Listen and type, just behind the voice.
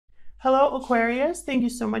Hello Aquarius, thank you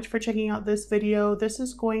so much for checking out this video. This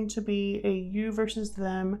is going to be a you versus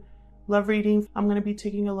them love reading. I'm going to be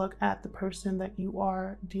taking a look at the person that you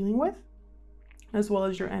are dealing with, as well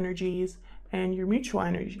as your energies and your mutual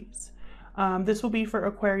energies. This will be for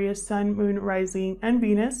Aquarius, Sun, Moon, Rising, and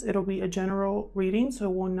Venus. It'll be a general reading, so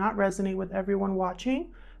it will not resonate with everyone watching.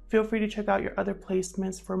 Feel free to check out your other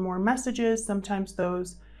placements for more messages. Sometimes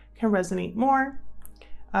those can resonate more.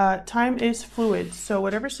 Time is fluid, so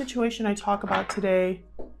whatever situation I talk about today,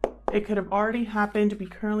 it could have already happened, be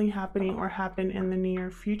currently happening, or happen in the near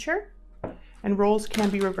future, and roles can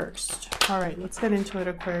be reversed. All right, let's get into it,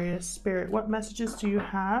 Aquarius. Spirit, what messages do you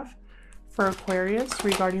have for Aquarius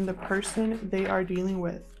regarding the person they are dealing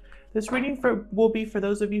with? This reading will be for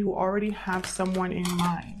those of you who already have someone in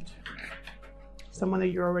mind, someone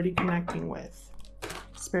that you're already connecting with.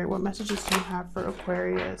 Spirit, what messages do you have for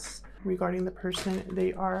Aquarius regarding the person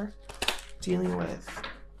they are dealing with?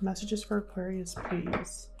 Messages for Aquarius,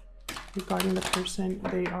 please, regarding the person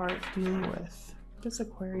they are dealing with. What does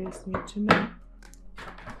Aquarius need to know?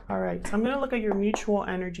 All right, so I'm going to look at your mutual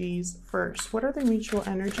energies first. What are the mutual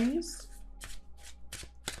energies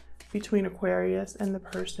between Aquarius and the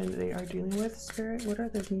person they are dealing with? Spirit, what are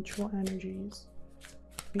the mutual energies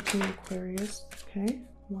between Aquarius? Okay,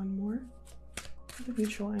 one more. What are the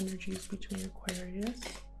mutual energies between Aquarius?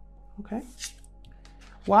 Okay.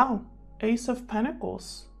 Wow. Ace of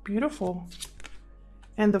Pentacles. Beautiful.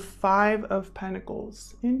 And the Five of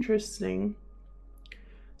Pentacles. Interesting.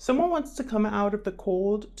 Someone wants to come out of the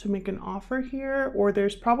cold to make an offer here, or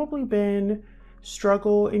there's probably been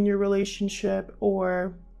struggle in your relationship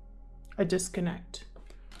or a disconnect.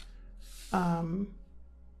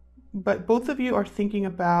 But both of you are thinking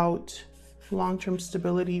about long-term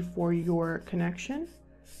stability for your connection.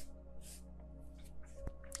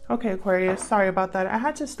 Okay, Aquarius, sorry about that. I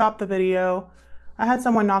had to stop the video. I had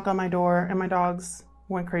someone knock on my door and my dogs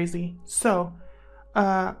went crazy. So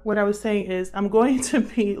what I was saying is I'm going to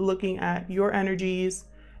be looking at your energies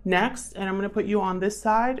next, and I'm going to put you on this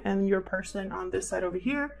side and your person on this side over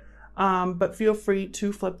here. But feel free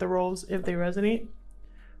to flip the roles if they resonate.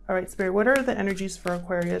 All right, Spirit, what are the energies for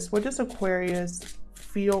Aquarius? What does Aquarius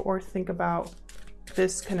feel or think about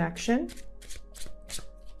this connection?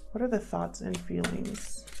 What are the thoughts and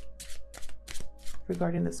feelings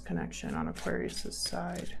regarding this connection on Aquarius's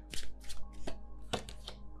side?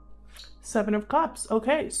 Seven of Cups.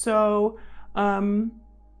 Okay, so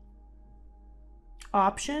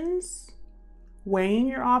options, weighing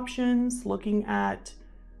your options, looking at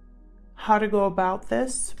how to go about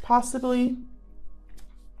this, possibly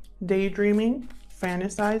daydreaming,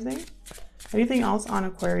 fantasizing. Anything else on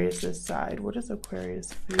Aquarius's side? What does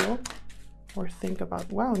Aquarius feel or think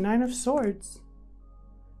about? Wow, Nine of Swords.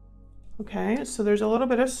 Okay, so there's a little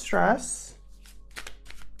bit of stress.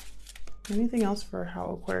 Anything else for how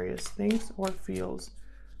Aquarius thinks or feels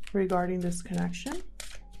regarding this connection?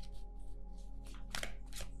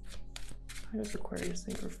 How does Aquarius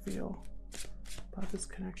think or feel about this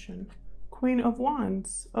connection? Queen of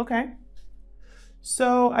Wands. Okay.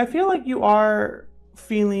 So I feel like you are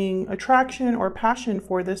feeling attraction or passion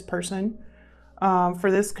for this person, for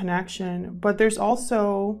this connection, but there's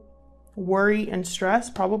also worry and stress,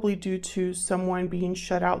 probably due to someone being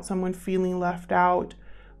shut out, someone feeling left out.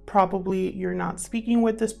 Probably you're not speaking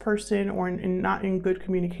with this person or not in good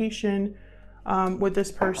communication with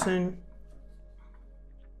this person.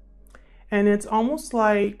 And it's almost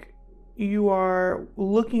like you are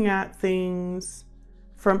looking at things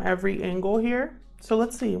from every angle here. So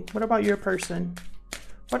let's see, what about your person?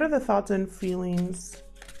 What are the thoughts and feelings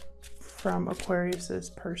from Aquarius's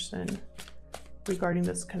person regarding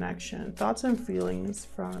this connection? Thoughts and feelings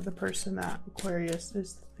from the person that Aquarius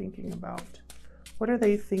is thinking about. What are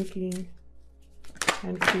they thinking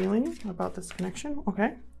and feeling about this connection?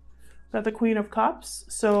 Okay. Got the Queen of Cups.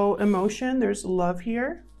 So emotion, there's love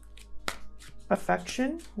here.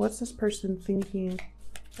 Affection. What's this person thinking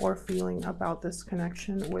or feeling about this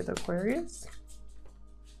connection with Aquarius?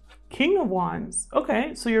 King of Wands.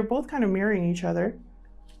 Okay, so you're both kind of mirroring each other.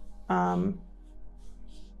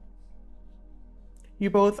 You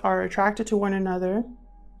both are attracted to one another.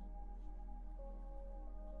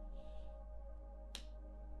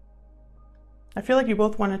 I feel like you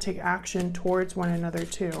both want to take action towards one another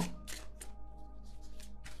too.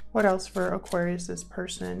 What else for Aquarius's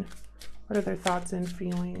person? What are their thoughts and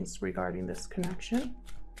feelings regarding this connection?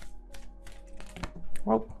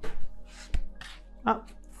 Well,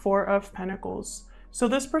 Four of Pentacles. So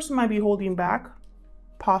this person might be holding back,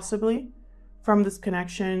 possibly, from this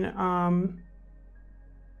connection.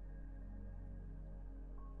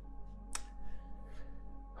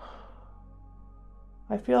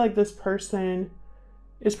 I feel like this person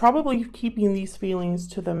is probably keeping these feelings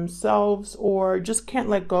to themselves or just can't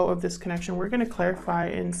let go of this connection. We're going to clarify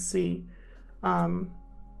and see. Bottom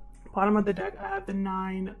of the deck, I have the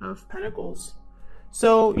 9 of Pentacles.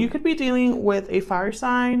 So you could be dealing with a fire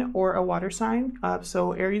sign or a water sign.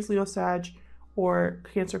 So Aries, Leo, Sag, or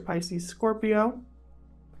Cancer, Pisces, Scorpio.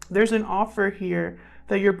 There's an offer here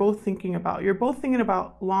that you're both thinking about. You're both thinking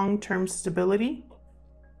about long-term stability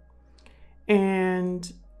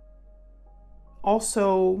and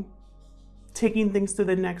also taking things to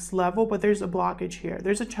the next level, but there's a blockage here.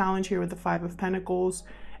 There's a challenge here with the 5 of Pentacles,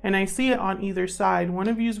 and I see it on either side. One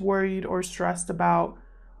of you is worried or stressed about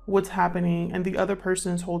what's happening, and the other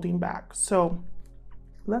person is holding back. So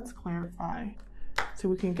let's clarify so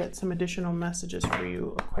we can get some additional messages for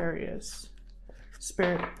you, Aquarius.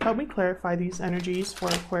 Spirit, help me clarify these energies for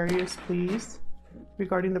Aquarius, please,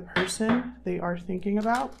 regarding the person they are thinking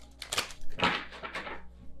about.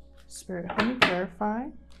 Spirit, help me clarify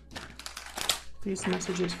these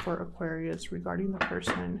messages for Aquarius regarding the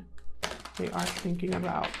person they are thinking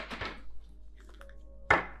about.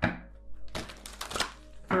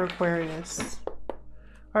 For Aquarius.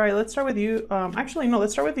 All right, let's start with you. Actually, no,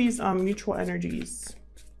 let's start with these mutual energies.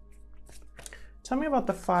 Tell me about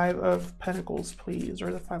the 5 of Pentacles, please,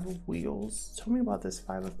 or the 5 of Wheels. Tell me about this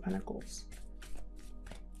 5 of Pentacles.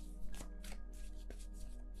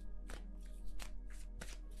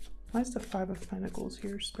 Why is the 5 of Pentacles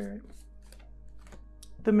here, Spirit?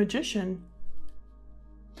 The Magician.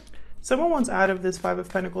 Someone wants out of this 5 of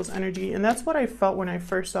Pentacles energy, and that's what I felt when I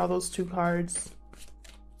first saw those 2 cards.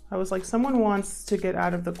 I was like, someone wants to get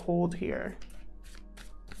out of the cold here,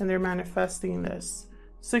 and they're manifesting this.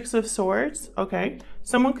 6 of Swords, okay.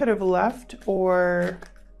 Someone could have left, or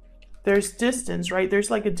there's distance, right?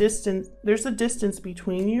 There's like a distance, there's a distance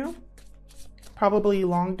between you. Probably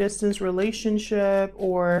long distance relationship,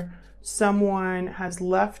 or someone has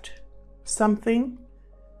left something,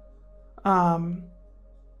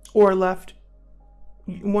 or left,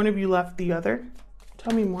 one of you left the other.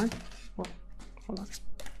 Tell me more. Well, hold on.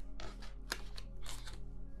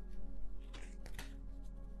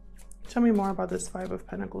 Tell me more about this 5 of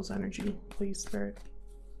Pentacles energy, please, Spirit.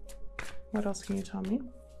 What else can you tell me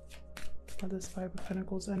about this 5 of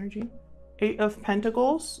Pentacles energy? 8 of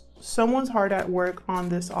Pentacles. Someone's hard at work on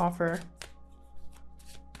this offer.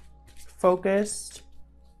 Focused.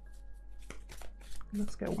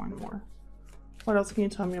 Let's get one more. What else can you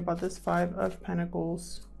tell me about this 5 of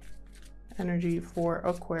Pentacles energy for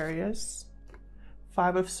Aquarius?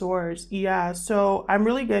 5 of Swords. Yeah, so I'm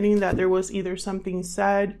really getting that there was either something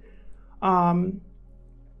said,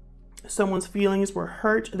 someone's feelings were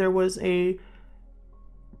hurt. There was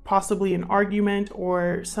possibly an argument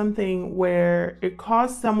or something where it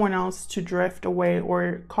caused someone else to drift away, or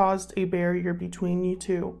it caused a barrier between you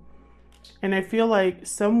two. And I feel like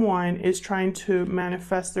someone is trying to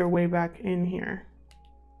manifest their way back in here.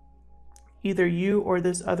 Either you or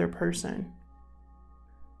this other person.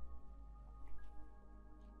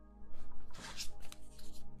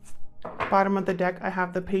 Bottom of the deck, I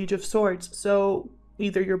have the Page of Swords. So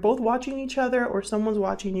either you're both watching each other or someone's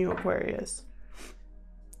watching you, Aquarius.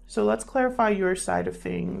 So let's clarify your side of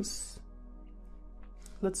things.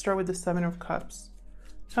 Let's start with the 7 of Cups.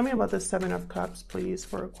 Tell me about the 7 of Cups, please,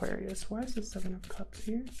 for Aquarius. Why is the 7 of Cups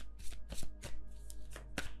here?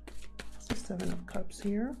 What's the 7 of Cups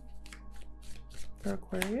here for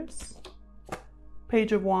Aquarius?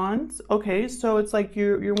 Page of Wands. Okay, so it's like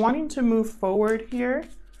you're wanting to move forward here,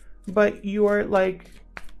 but you're like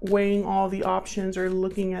weighing all the options or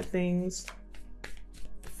looking at things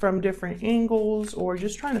from different angles, or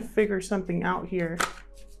just trying to figure something out here.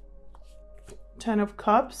 10 of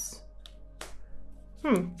Cups.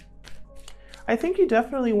 I think you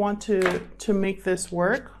definitely want to make this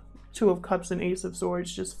work. 2 of Cups and Ace of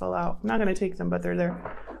Swords just fell out. I'm not going to take them, but they're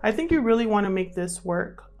there. I think you really want to make this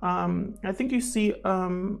work. I think you see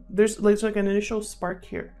there's like an initial spark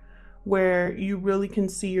here where you really can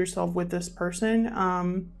see yourself with this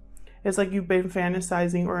person. It's like you've been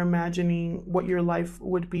fantasizing or imagining what your life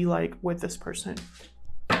would be like with this person.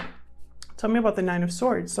 Tell me about the 9 of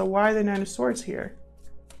Swords. So why the 9 of Swords here?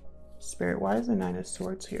 Spirit, why is the 9 of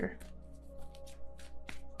Swords here?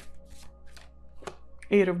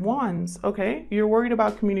 8 of Wands. Okay, you're worried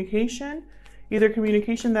about communication. Either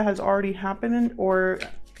communication that has already happened or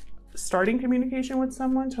starting communication with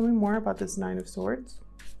someone. Tell me more about this 9 of Swords.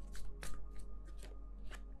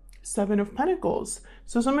 7 of Pentacles.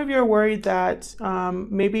 So some of you are worried that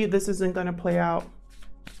maybe this isn't going to play out.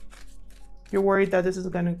 You're worried that this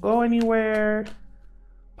isn't going to go anywhere,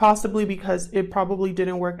 possibly because it probably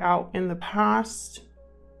didn't work out in the past.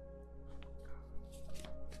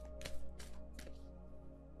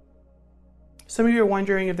 Some of you are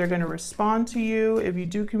wondering if they're going to respond to you, if you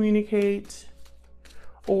do communicate,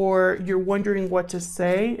 or you're wondering what to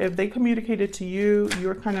say. If they communicated to you,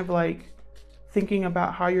 you're kind of like thinking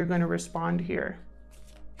about how you're going to respond here.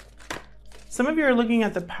 Some of you are looking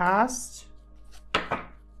at the past,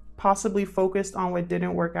 possibly focused on what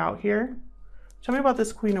didn't work out here. Tell me about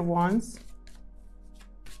this Queen of Wands.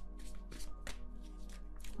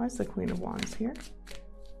 Why is the Queen of Wands here?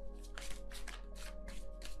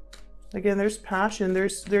 Again, there's passion.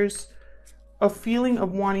 There's a feeling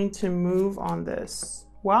of wanting to move on this.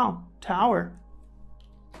 Wow, Tower.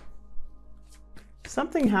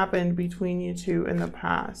 Something happened between you two in the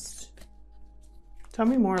past. Tell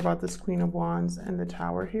me more about this Queen of Wands and the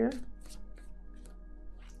Tower here.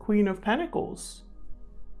 Queen of Pentacles.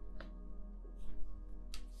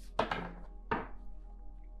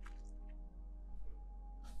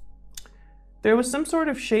 There was some sort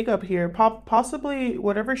of shakeup here. Possibly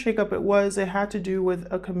whatever shakeup it was, it had to do with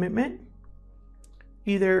a commitment.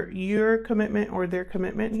 Either your commitment or their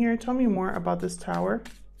commitment here. Tell me more about this Tower.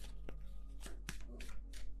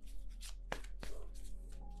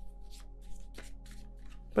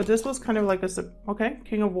 But this was kind of like okay,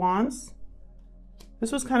 King of Wands.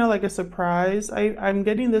 This was kind of like a surprise. I'm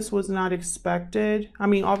getting this was not expected. I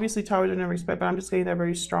mean, obviously Towers are never expected, but I'm just getting that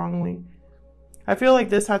very strongly. I feel like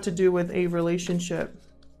this had to do with a relationship.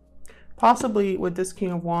 Possibly with this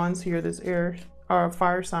King of Wands here, this air or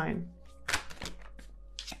fire sign.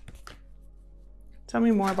 Tell me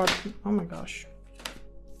more about, oh my gosh.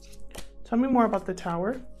 Tell me more about the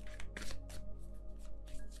Tower.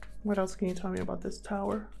 What else can you tell me about this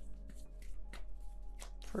Tower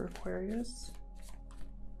for Aquarius?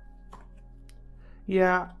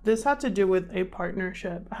 Yeah, this had to do with a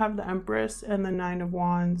partnership. I have the Empress and the Nine of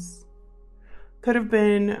Wands. Could have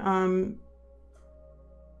been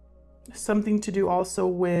something to do also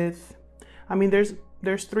with, I mean,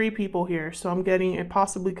 there's three people here, so I'm getting it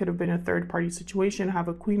possibly could have been a third party situation. I have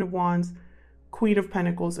a Queen of Wands, Queen of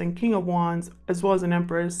Pentacles, and King of Wands, as well as an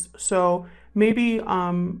Empress. So maybe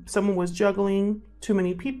someone was juggling too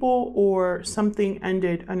many people, or something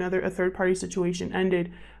ended, a third party situation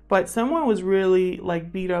ended, but someone was really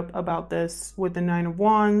like beat up about this with the Nine of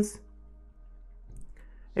Wands.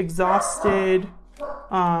 Exhausted.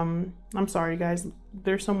 I'm sorry guys,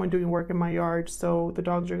 there's someone doing work in my yard, so the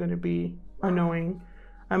dogs are going to be annoying.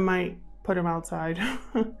 I might put them outside.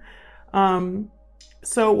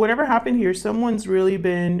 So whatever happened here, someone's really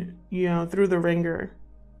been, you know, through the ringer.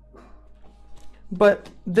 But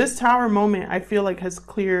this Tower moment, I feel like has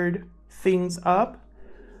cleared things up.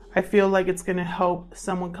 I feel like it's going to help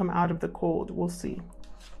someone come out of the cold. We'll see.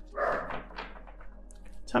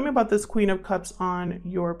 Tell me about this Queen of Cups on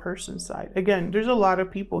your person's side. Again, there's a lot of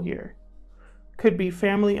people here. Could be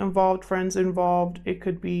family involved, friends involved. It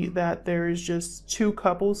could be that there is just two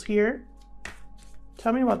couples here.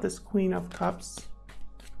 Tell me about this Queen of Cups.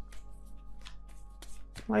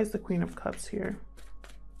 Why is the Queen of Cups here?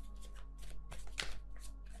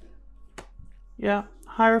 Yeah,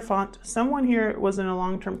 Hierophant. Someone here was in a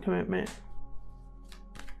long-term commitment.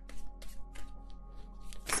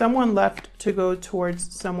 Someone left to go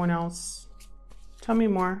towards someone else. Tell me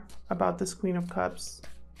more about this Queen of Cups.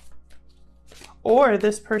 Or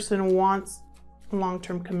this person wants a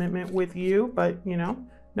long-term commitment with you, but you know,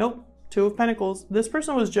 nope. Two of Pentacles. This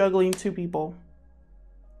person was juggling two people.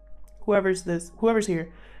 Whoever's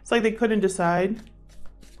here. It's like they couldn't decide.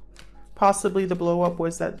 Possibly the blow up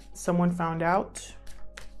was that someone found out.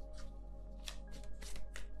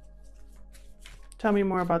 Tell me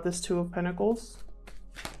more about this Two of Pentacles.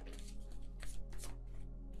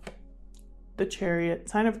 The Chariot,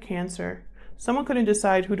 sign of Cancer. Someone couldn't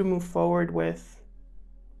decide who to move forward with.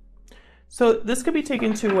 So this could be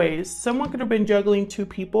taken two ways. Someone could have been juggling two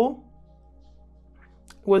people,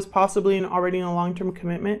 was possibly already in a long-term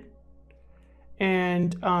commitment,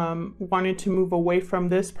 and wanted to move away from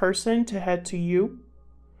this person to head to you.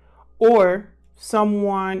 Or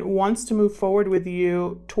someone wants to move forward with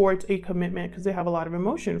you towards a commitment because they have a lot of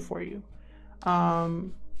emotion for you.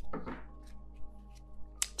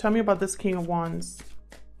 Tell me about this King of Wands.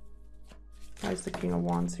 Why is the King of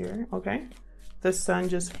Wands here? Okay. The Sun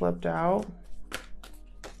just flipped out.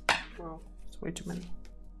 Well, it's way too many.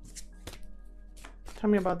 Tell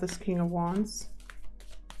me about this King of Wands.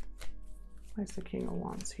 Why is the King of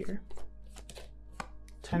Wands here?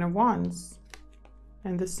 Ten of Wands.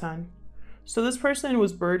 And the Sun. So this person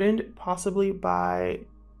was burdened possibly by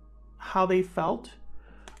how they felt.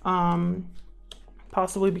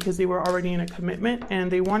 Possibly because they were already in a commitment and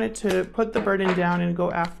they wanted to put the burden down and go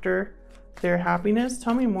after their happiness.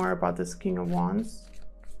 Tell me more about this King of Wands.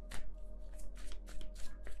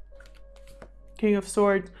 King of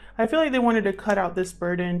Swords. I feel like they wanted to cut out this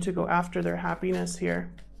burden to go after their happiness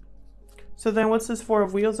here. So then what's this Four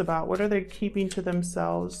of Wheels about? What are they keeping to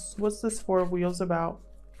themselves? What's this Four of Wheels about?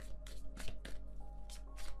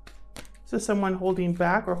 Is this someone holding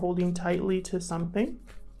back or holding tightly to something?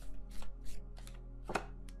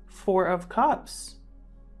 Four of Cups.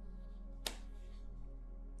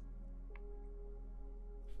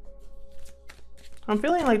 I'm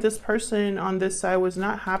feeling like this person on this side was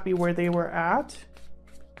not happy where they were at,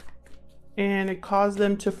 and it caused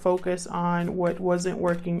them to focus on what wasn't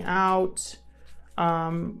working out,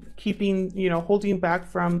 keeping, you know, holding back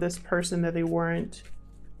from this person that they weren't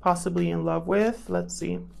possibly in love with. Let's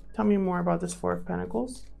see. Tell me more about this Four of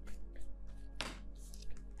Pentacles.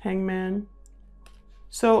 Hangman.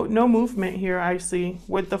 So no movement here, I see.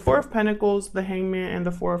 With the Four of Pentacles, the Hangman, and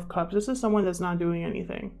the Four of Cups, this is someone that's not doing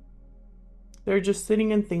anything. They're just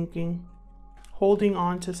sitting and thinking, holding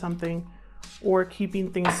on to something, or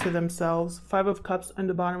keeping things to themselves. Five of Cups on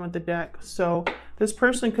the bottom of the deck. So this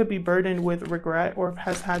person could be burdened with regret or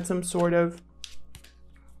has had some sort of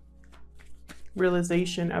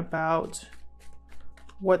realization about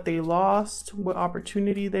what they lost, what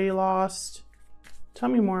opportunity they lost. Tell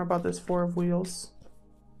me more about this Four of Wheels.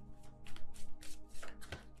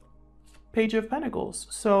 Page of Pentacles.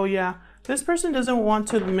 So yeah, this person doesn't want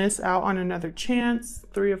to miss out on another chance.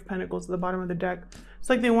 Three of Pentacles at the bottom of the deck. It's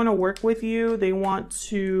like they want to work with you. They want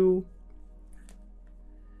to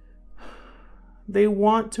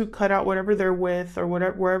cut out whatever they're with, or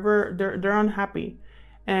whatever, wherever they're unhappy,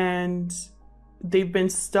 and they've been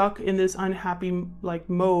stuck in this unhappy like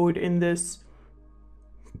mode, in this,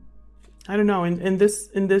 I don't know, in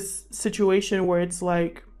this situation where it's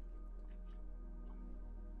like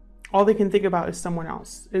all they can think about is someone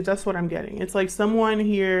else. That's what I'm getting. It's like someone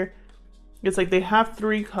here, it's like they have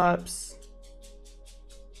three cups,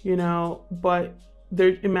 you know, but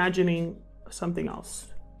they're imagining something else.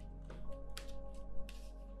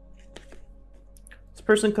 This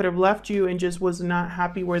person could have left you and just was not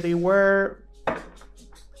happy where they were,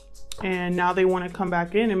 and now they want to come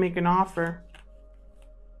back in and make an offer.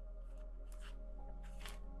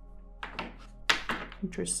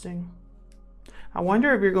 Interesting. I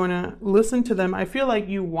wonder if you're going to listen to them. I feel like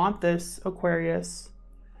you want this, Aquarius,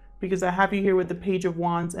 because I have you here with the Page of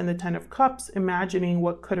Wands and the Ten of Cups, imagining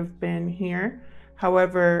what could have been here.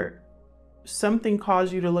 However, something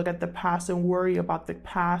caused you to look at the past and worry about the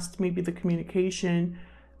past. Maybe the communication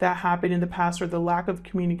that happened in the past, or the lack of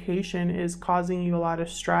communication, is causing you a lot of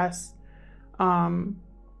stress. And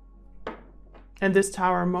this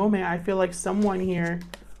Tower moment, I feel like someone here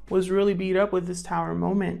was really beat up with this Tower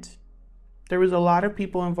moment. There was a lot of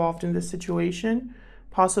people involved in this situation,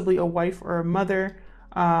 possibly a wife or a mother,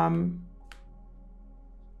 and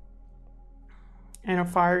a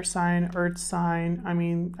fire sign, earth sign. I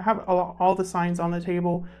mean, I have all the signs on the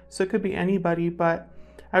table, so it could be anybody, but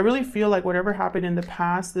I really feel like whatever happened in the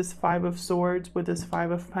past, this Five of Swords with this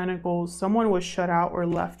Five of Pentacles, someone was shut out or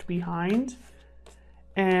left behind.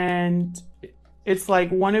 And it's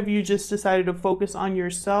like one of you just decided to focus on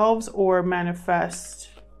yourselves or manifest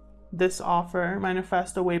this offer,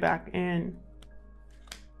 manifest a way back in.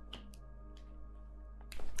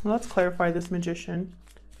 Let's clarify this Magician.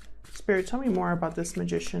 Spirit, tell me more about this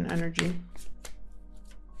Magician energy.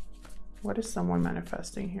 What is someone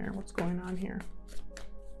manifesting here? What's going on here?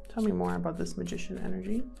 Tell me more about this Magician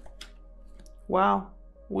energy. Wow,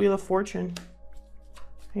 Wheel of Fortune.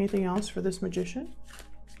 Anything else for this Magician?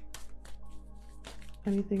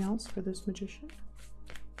 Anything else for this Magician?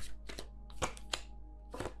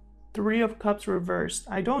 Three of Cups reversed.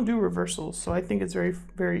 I don't do reversals, so I think it's very,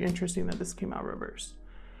 very interesting that this came out reversed.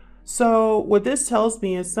 So what this tells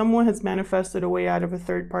me is someone has manifested a way out of a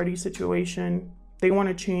third-party situation. They want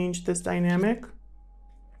to change this dynamic,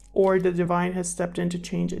 or the divine has stepped in to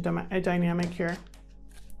change a dynamic here.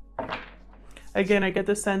 Again, I get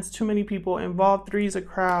the sense too many people involved. Three is a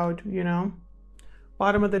crowd, you know.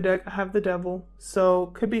 Bottom of the deck, I have the Devil. So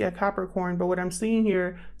could be a Capricorn, but what I'm seeing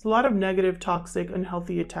here is a lot of negative, toxic,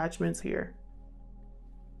 unhealthy attachments here.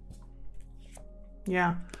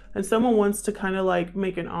 Yeah, and someone wants to kind of like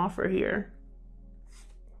make an offer here.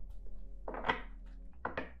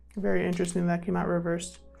 Very interesting that came out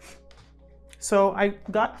reversed. So I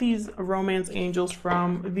got these romance angels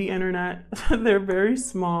from the internet. They're very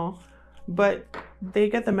small, but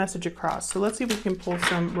they get the message across. So let's see if we can pull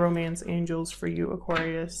some romance angels for you,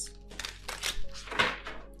 Aquarius.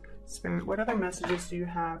 Spirit, what other messages do you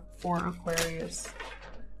have for Aquarius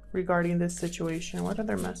regarding this situation? What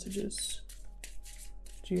other messages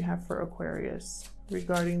do you have for Aquarius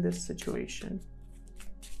regarding this situation?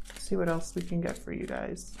 Let's see what else we can get for you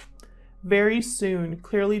guys. very soon.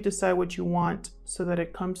 Clearly decide what you want so that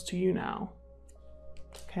it comes to you now.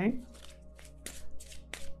 Okay.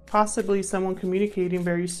 Possibly someone communicating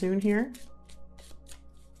very soon here.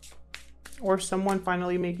 Or someone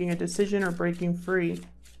finally making a decision or breaking free.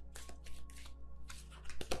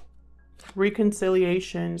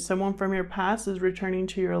 Reconciliation. Someone from your past is returning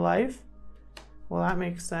to your life. Well, that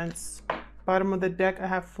makes sense. Bottom of the deck, I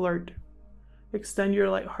have flirt. Extend your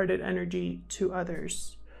lighthearted energy to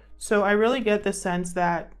others. So I really get the sense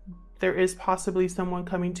that there is possibly someone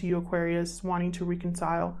coming to you, Aquarius, wanting to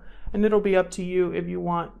reconcile. And it'll be up to you if you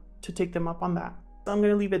want to take them up on that. So I'm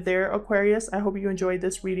going to leave it there, Aquarius. I hope you enjoyed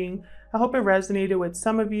this reading. I hope it resonated with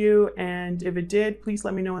some of you. And if it did, please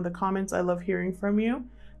let me know in the comments. I love hearing from you.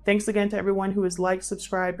 Thanks again to everyone who has liked,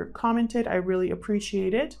 subscribed, or commented. I really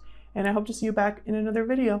appreciate it. And I hope to see you back in another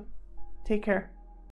video. Take care.